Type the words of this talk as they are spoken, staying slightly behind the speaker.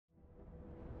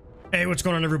Hey, what's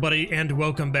going on everybody, and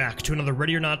welcome back to another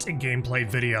Ready or Not gameplay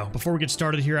video. Before we get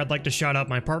started here, I'd like to shout out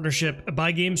my partnership,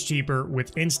 Buy Games Cheaper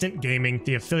with Instant Gaming.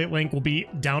 The affiliate link will be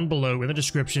down below in the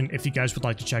description if you guys would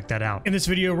like to check that out. In this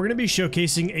video, we're going to be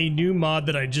showcasing a new mod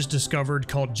that I just discovered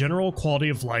called General Quality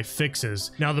of Life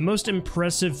Fixes. Now, the most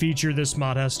impressive feature this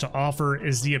mod has to offer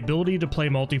is the ability to play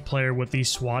multiplayer with the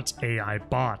SWAT AI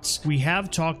bots. We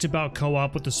have talked about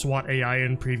co-op with the SWAT AI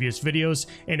in previous videos,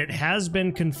 and it has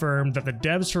been confirmed that the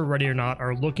devs for Ready or Not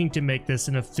are looking to make this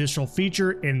an official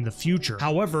feature in the future.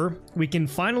 However, we can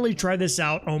finally try this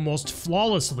out almost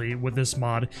flawlessly with this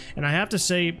mod, and I have to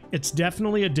say it's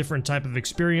definitely a different type of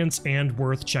experience and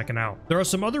worth checking out. There are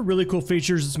some other really cool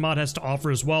features this mod has to offer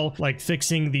as well, like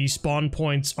fixing the spawn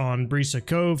points on Brisa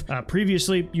Cove.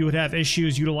 Previously, you would have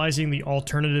issues utilizing the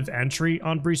alternative entry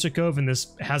on Brisa Cove, and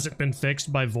this hasn't been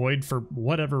fixed by Void for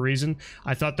whatever reason.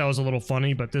 I thought that was a little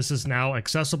funny, but this is now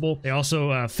accessible. They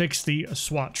also fixed the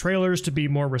SWAT trailers to be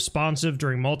more responsive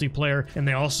during multiplayer, and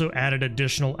they also added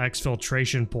additional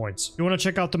exfiltration points. If you want to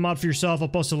check out the mod for yourself, I'll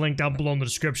post a link down below in the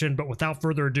description, but without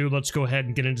further ado, let's go ahead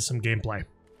and get into some gameplay.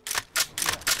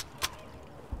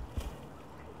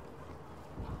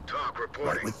 Talk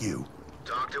reporting. Right with you.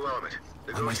 Talk to Element.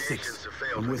 Negotiations have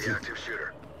failed with the active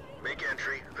shooter. Make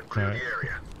entry and clear the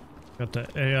area. Got the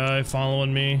AI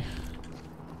following me.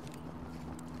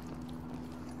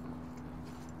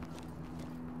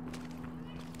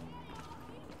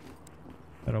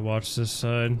 Gotta watch this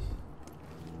side.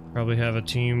 Probably have a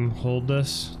team hold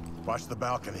this. Watch the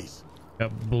balconies.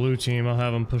 Got blue team, I'll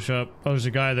have them push up. Oh, there's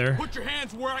a guy there. Put your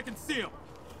hands where I can see him.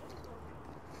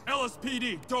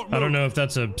 LSPD, don't move. I don't know if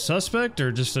that's a suspect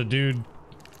or just a dude.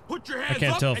 Put your hands I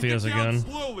can't tell if he has a gun.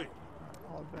 Slowly.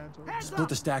 Split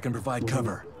the stack and provide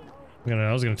cover.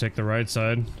 I was gonna take the right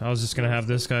side. I was just gonna have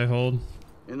this guy hold.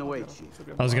 In the way, Chief.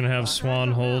 I was gonna have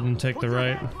Swan hold and take the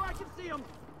right.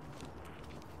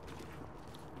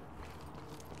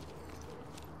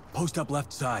 Post up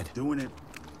left side. Doing it.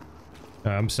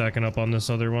 I'm stacking up on this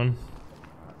other one.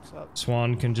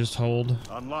 Swan can just hold.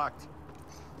 Unlocked.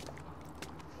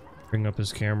 Bring up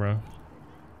his camera.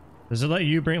 Does it let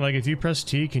you bring, like, if you press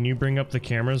T, can you bring up the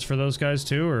cameras for those guys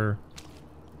too, or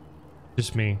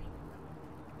just me?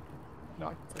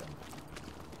 No,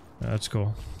 That's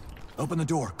cool. Open the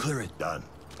door. Clear it. Done.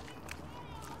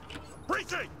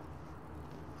 Breaching!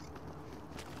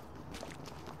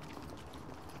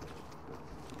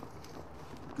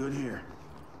 Good here.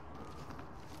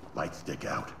 Light stick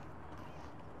out.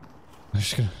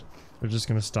 They're just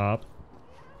gonna stop.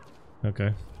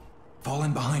 Okay. Fall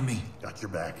in behind me. Got your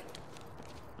back.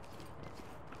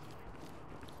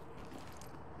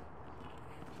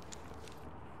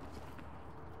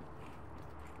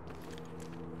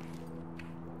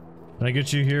 Can I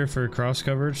get you here for cross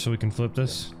coverage so we can flip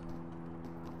this?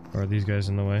 Or are these guys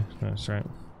in the way? That's right.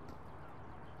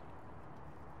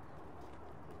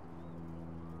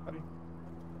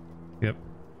 Yep.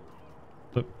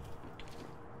 Flip.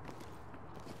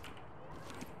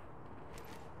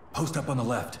 Post up on the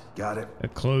left. Got it. A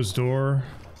closed door.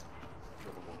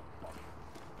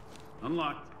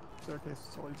 Unlocked. staircase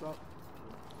still leads up.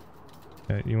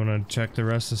 Okay, you want to check the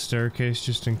rest of the staircase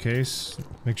just in case?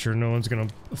 Make sure no one's gonna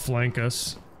flank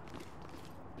us.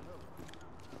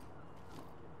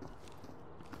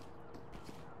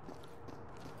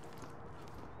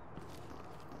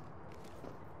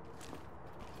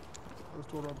 Close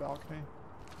door to a balcony.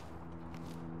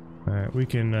 Alright, we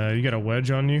can, you got a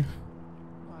wedge on you?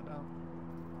 I know.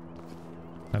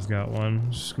 I've got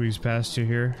one. Squeeze past you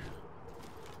here.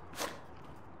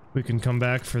 We can come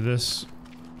back for this.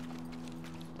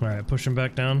 Alright, push him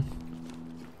back down.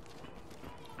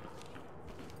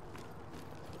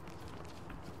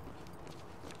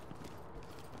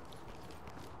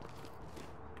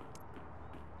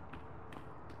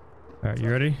 Alright,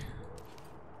 you ready?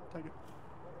 Take it.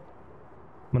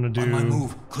 I'm gonna do On my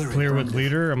move. clear with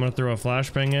leader. I'm gonna throw a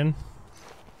flashbang in.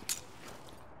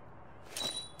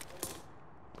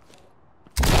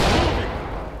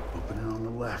 Opening on the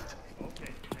left.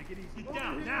 Okay, take it easy. Get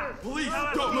down now. Police,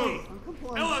 don't move.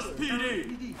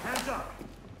 LSPD. Hands up.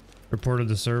 Reported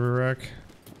the server wreck.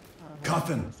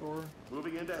 Coffin.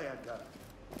 Moving into handcuff.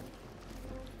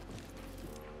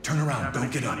 Turn around.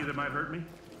 Don't get up. That might hurt me.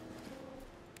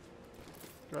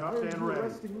 Stand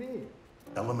ready.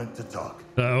 Element to talk.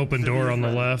 The open door on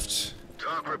the left.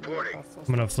 Talk reporting.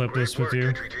 I'm gonna flip this with you.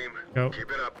 Entry team. Go.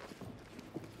 Keep it up.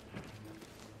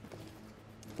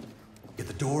 Get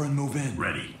the door and move in.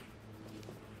 Ready.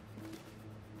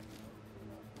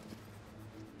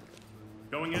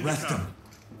 Going in. Arrest him.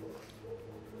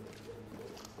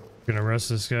 Gonna arrest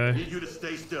this guy. Need you to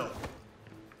stay still.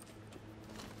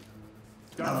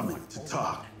 Element to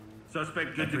talk.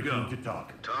 Suspect good to go. To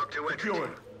talk. Talk to entry Secure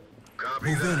team. it. Copy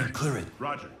Move in that. and clear it.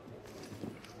 Roger.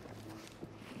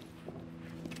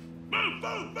 Move,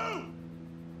 move, move!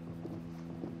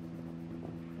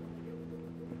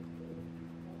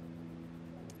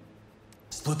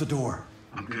 Split the door.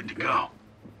 I'm good to go.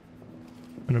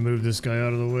 I'm gonna move this guy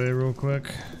out of the way real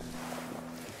quick.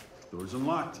 Doors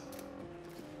unlocked.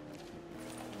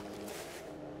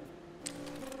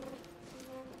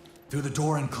 Through the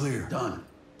door and clear. Done.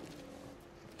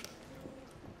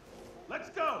 Let's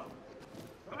go!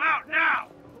 Come out now!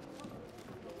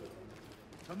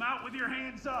 Come out with your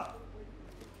hands up!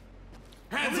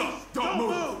 Hands up! Don't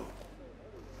move!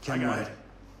 Ken White.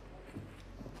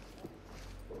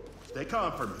 Stay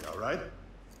calm for me, all right?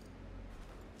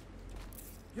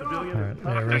 Alright,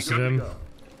 I arrested him.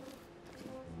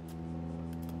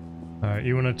 Alright,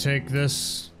 you want to take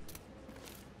this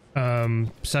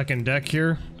second deck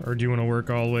here, or do you want to work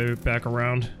all the way back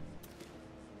around?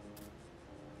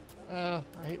 I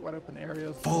hate wide open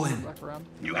areas. Fall in. Back around.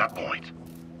 You got point.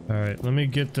 Alright, let me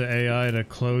get the AI to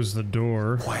close the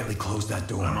door Quietly close that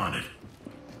door. I'm on it.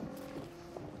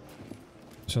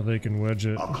 so they can wedge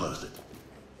it. I'll close it.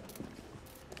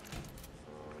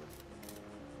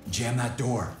 Jam that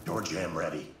door. Door jam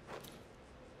ready.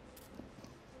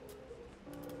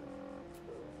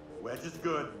 Wedge is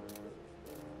good.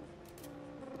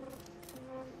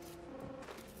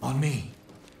 On me.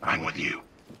 I'm with you.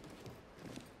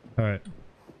 Alright.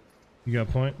 You got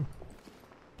point?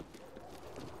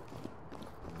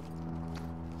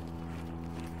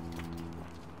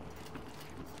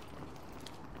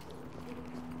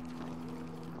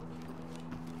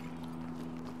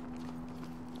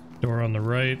 Door on the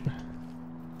right.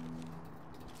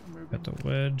 Got the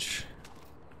wedge.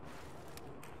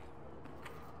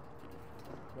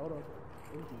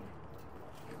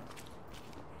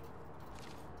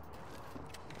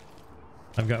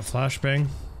 I've got flashbang.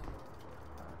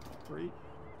 3,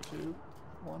 2,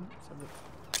 1. Send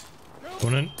it.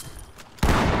 Going in.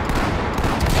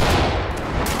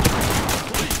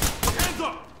 Hands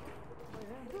up!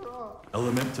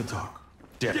 Element to talk.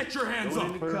 Get your hands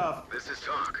up! Cuff. This is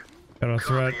talk. Got a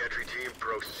threat. Copy entry team.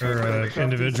 Proceed Or with mission.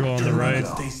 individual on the Turn around right. and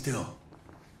stay still.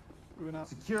 Moving out.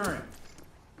 Securing.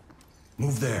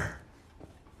 Move there.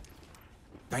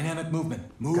 Dynamic movement.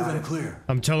 Move and clear.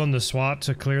 I'm telling the SWAT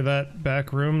to clear that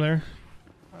back room there.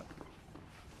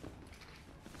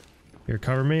 Here,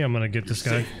 cover me. I'm gonna get this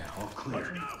guy. All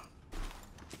clear.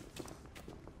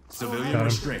 Civilian Got him.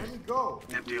 restraint.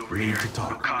 Empty over here.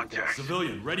 No contact.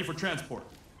 Civilian ready for transport.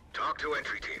 Talk to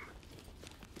entry team.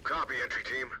 Copy entry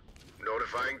team.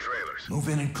 Notifying trailers. Move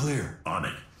in and clear. On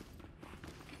it.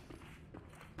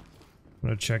 I'm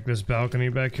gonna check this balcony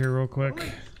back here real quick.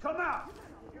 Come out!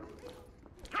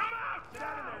 Come out! Get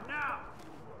out of there now!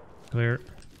 Clear.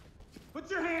 Put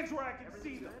your hands where I can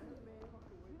see them.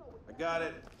 I got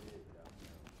it.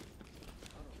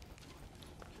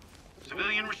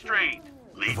 Civilian restrained.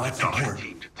 Lead Provide the dog support.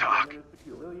 team to talk.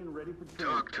 Civilian ready for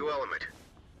Talk to element.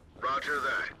 Roger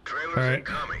that. Trailers All right,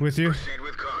 incoming. with you. Proceed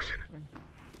with caution.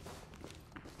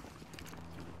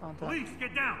 Contact. Police,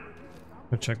 get down!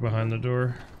 I'll check behind the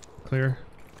door. Clear.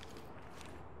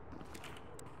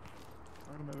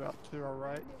 I'm gonna move out to our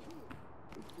right.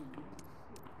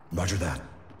 Roger that.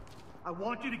 I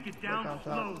want you to get down Contact.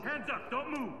 slow. Hands up,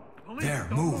 don't move. Police, There,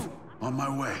 don't move. On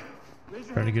my way.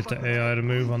 Try to get the AI to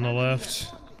move on the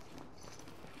left.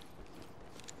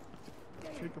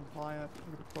 Too compliant.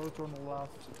 I'm gonna close door on the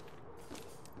left.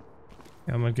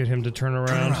 Yeah, I'm gonna get him to turn Turn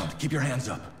around. around. Keep your hands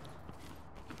up.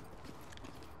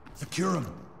 Secure him.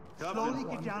 slowly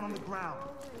get down on the ground.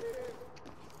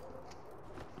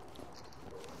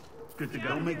 Good to go.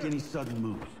 Don't make any sudden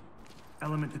moves.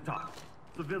 Element to talk.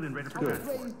 Civilian ready for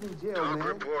transport. Talk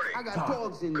reporting. I got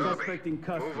dogs in there. Copy. Suspect in Move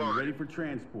custody, on. ready for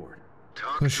transport.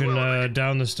 Talk Pushing to element.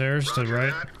 down the stairs to the Roger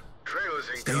right. that. Trailers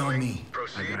Stay on incoming. me.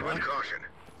 Proceed with caution.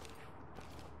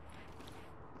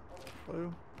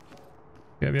 Blue.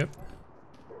 Yep.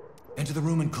 Enter the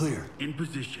room and clear. In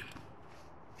position.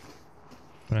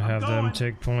 I'm gonna have them going.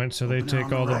 take points so they Open take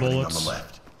on all the right, on bullets. the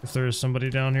left. If there is somebody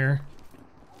down here.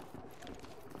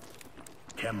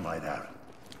 Chem light out.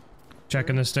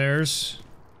 Checking the stairs.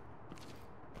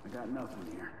 I got nothing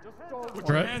here. Put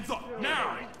Threat. your hands up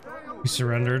now! He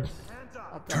surrendered.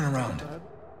 Turn around.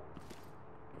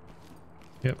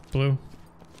 Yep, blue.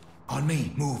 On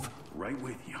me. Move. Right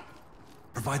with you.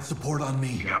 Provide support on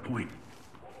me. Got point.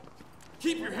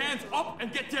 Keep your hands up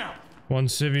and get down! One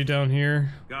civvy down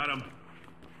here. Got him.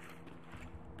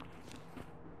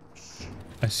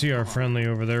 I see our friendly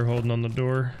over there holding on the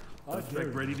door.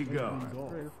 Suspect ready to go.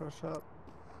 Ready to push up.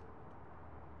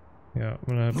 Yeah,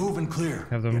 I'm gonna Move and clear.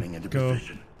 have them Getting into go.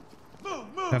 position.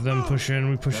 Have them push in.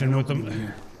 We push in with them.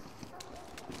 Here.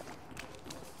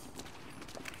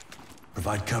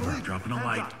 Provide cover. Dropping a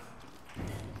light.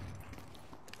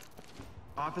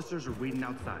 Officers are waiting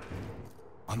outside.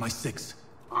 On my 6.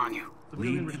 On you.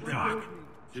 Lead the talk.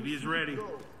 Civvy is ready.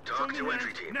 Talk to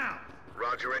entry team. Now.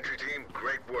 Roger, entry team.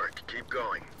 Great work. Keep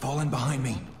going. Fall in behind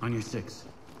me. On your 6.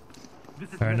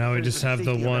 Alright, now we just have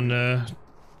the one,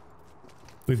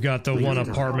 we've got the one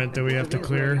apartment that we have to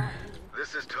clear.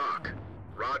 This is talk.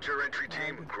 Roger, entry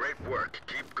team. Great work.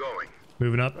 Keep going.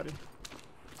 Moving up.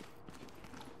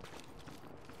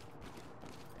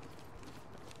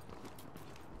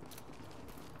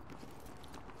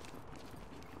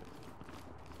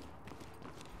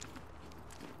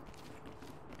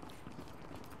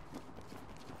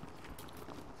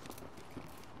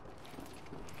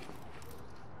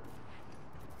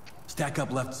 Stack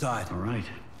up left side. All right.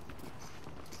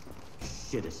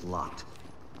 Shit is locked.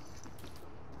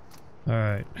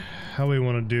 Alright, how we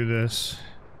want to do this?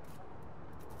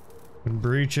 We can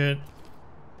breach it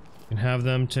and have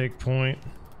them take point.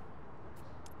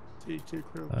 T2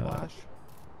 clear the flash.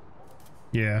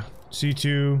 Yeah,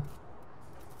 C2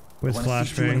 with When I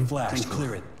see two in a flashbang. flash,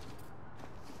 clear it.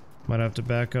 Might have to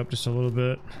back up just a little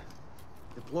bit.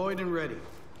 Deployed and ready.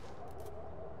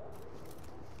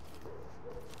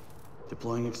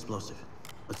 Deploying explosive.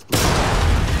 Let's blow.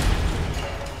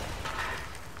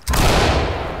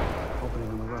 Opening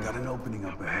on the road. Got an opening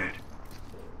up ahead.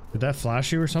 Did that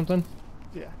flash you or something?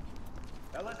 Yeah.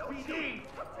 LSPD!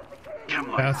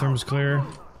 Bathroom's clear.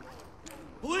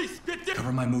 Police, get down!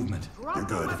 Cover my movement. You're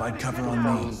good. Provide cover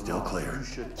on me. Still clear.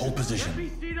 Hold position.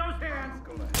 See those hands?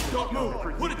 Don't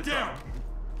move. Put it down.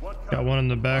 Got one in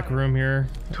the back room here.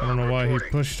 I don't know why he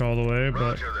pushed all the way,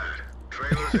 but Roger that.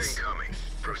 Trailers incoming.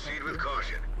 Proceed with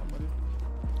caution.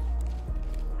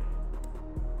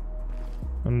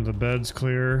 under the bed's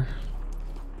clear.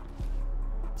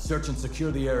 Search and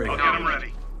secure the area. Get him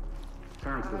ready.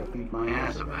 Parents would have beat my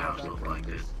ass if a house looked like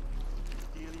this.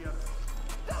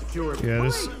 Secure it. Yeah,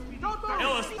 this.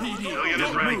 LSPD.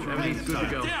 Get ready. Everything's good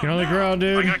to go. Get on the ground,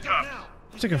 dude. I got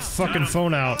cuffs. Take a fucking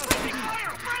phone out.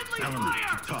 Element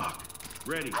to talk.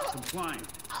 Ready, compliant.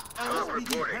 Talk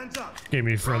reporting. Gave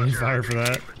me friendly fire for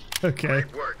that. Okay.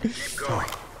 Great work. Keep going.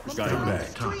 Got it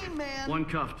back. Talk. One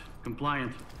cuffed,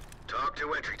 compliant. Talk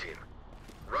to entry team.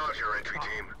 Roger, entry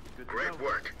team. Great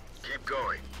work. Keep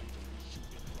going.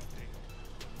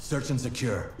 Search and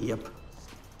secure. Yep.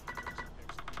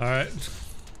 All right.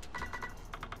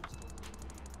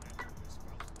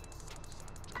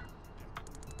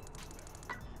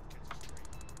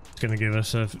 It's gonna give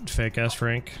us a fake ass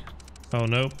rank. Oh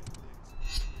nope.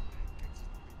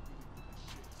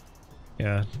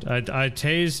 Yeah, I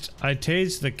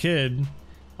tased the kid.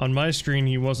 On my screen,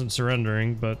 he wasn't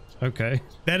surrendering, but okay.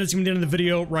 That is going to be the end of the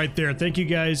video right there. Thank you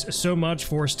guys so much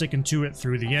for sticking to it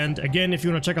through the end. Again, if you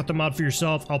want to check out the mod for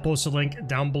yourself, I'll post a link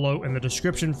down below in the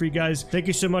description for you guys. Thank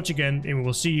you so much again, and we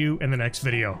will see you in the next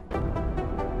video.